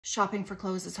Shopping for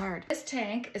clothes is hard. This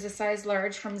tank is a size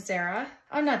large from Zara.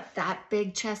 I'm not that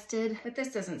big chested, but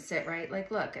this doesn't sit right.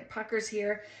 Like, look, it puckers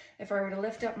here. If I were to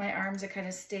lift up my arms, it kind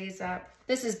of stays up.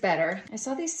 This is better. I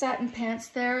saw these satin pants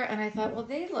there and I thought, well,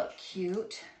 they look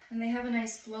cute and they have a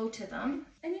nice flow to them.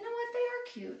 And you know what?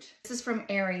 They are cute. This is from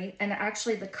Arie, and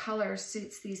actually the color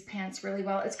suits these pants really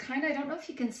well. It's kind of, I don't know if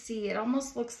you can see, it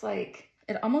almost looks like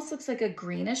a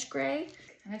greenish gray,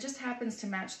 and it just happens to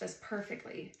match this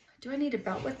perfectly. Do I need a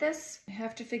belt with this? I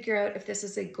have to figure out if this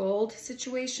is a gold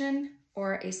situation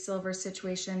or a silver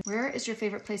situation. Where is your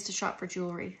favorite place to shop for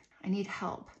jewelry? I need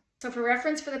help. So for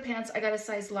reference for the pants, I got a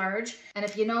size large. And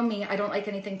if you know me, I don't like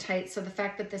anything tight. So the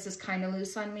fact that this is kind of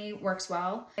loose on me works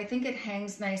well. I think it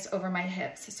hangs nice over my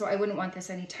hips. So I wouldn't want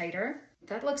this any tighter.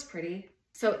 That looks pretty.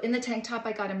 So in the tank top,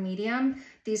 I got a medium.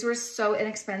 These were so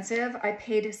inexpensive. I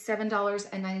paid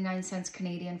 $7.99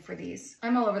 Canadian for these.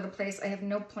 I'm all over the place. I have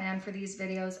no plan for these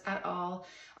videos at all.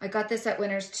 I got this at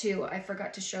Winners too. I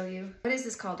forgot to show you. What is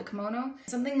this called? A kimono?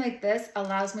 Something like this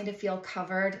allows me to feel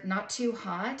covered, not too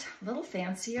hot, a little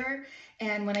fancier.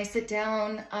 And when I sit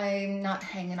down, I'm not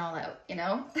hanging all out, you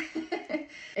know?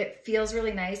 It feels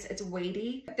really nice. It's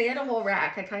weighty. They had a whole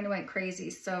rack. I kind of went crazy.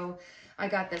 So I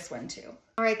got this one too.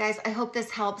 All right, guys, I hope this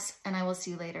helps and I will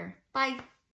see you later. Bye.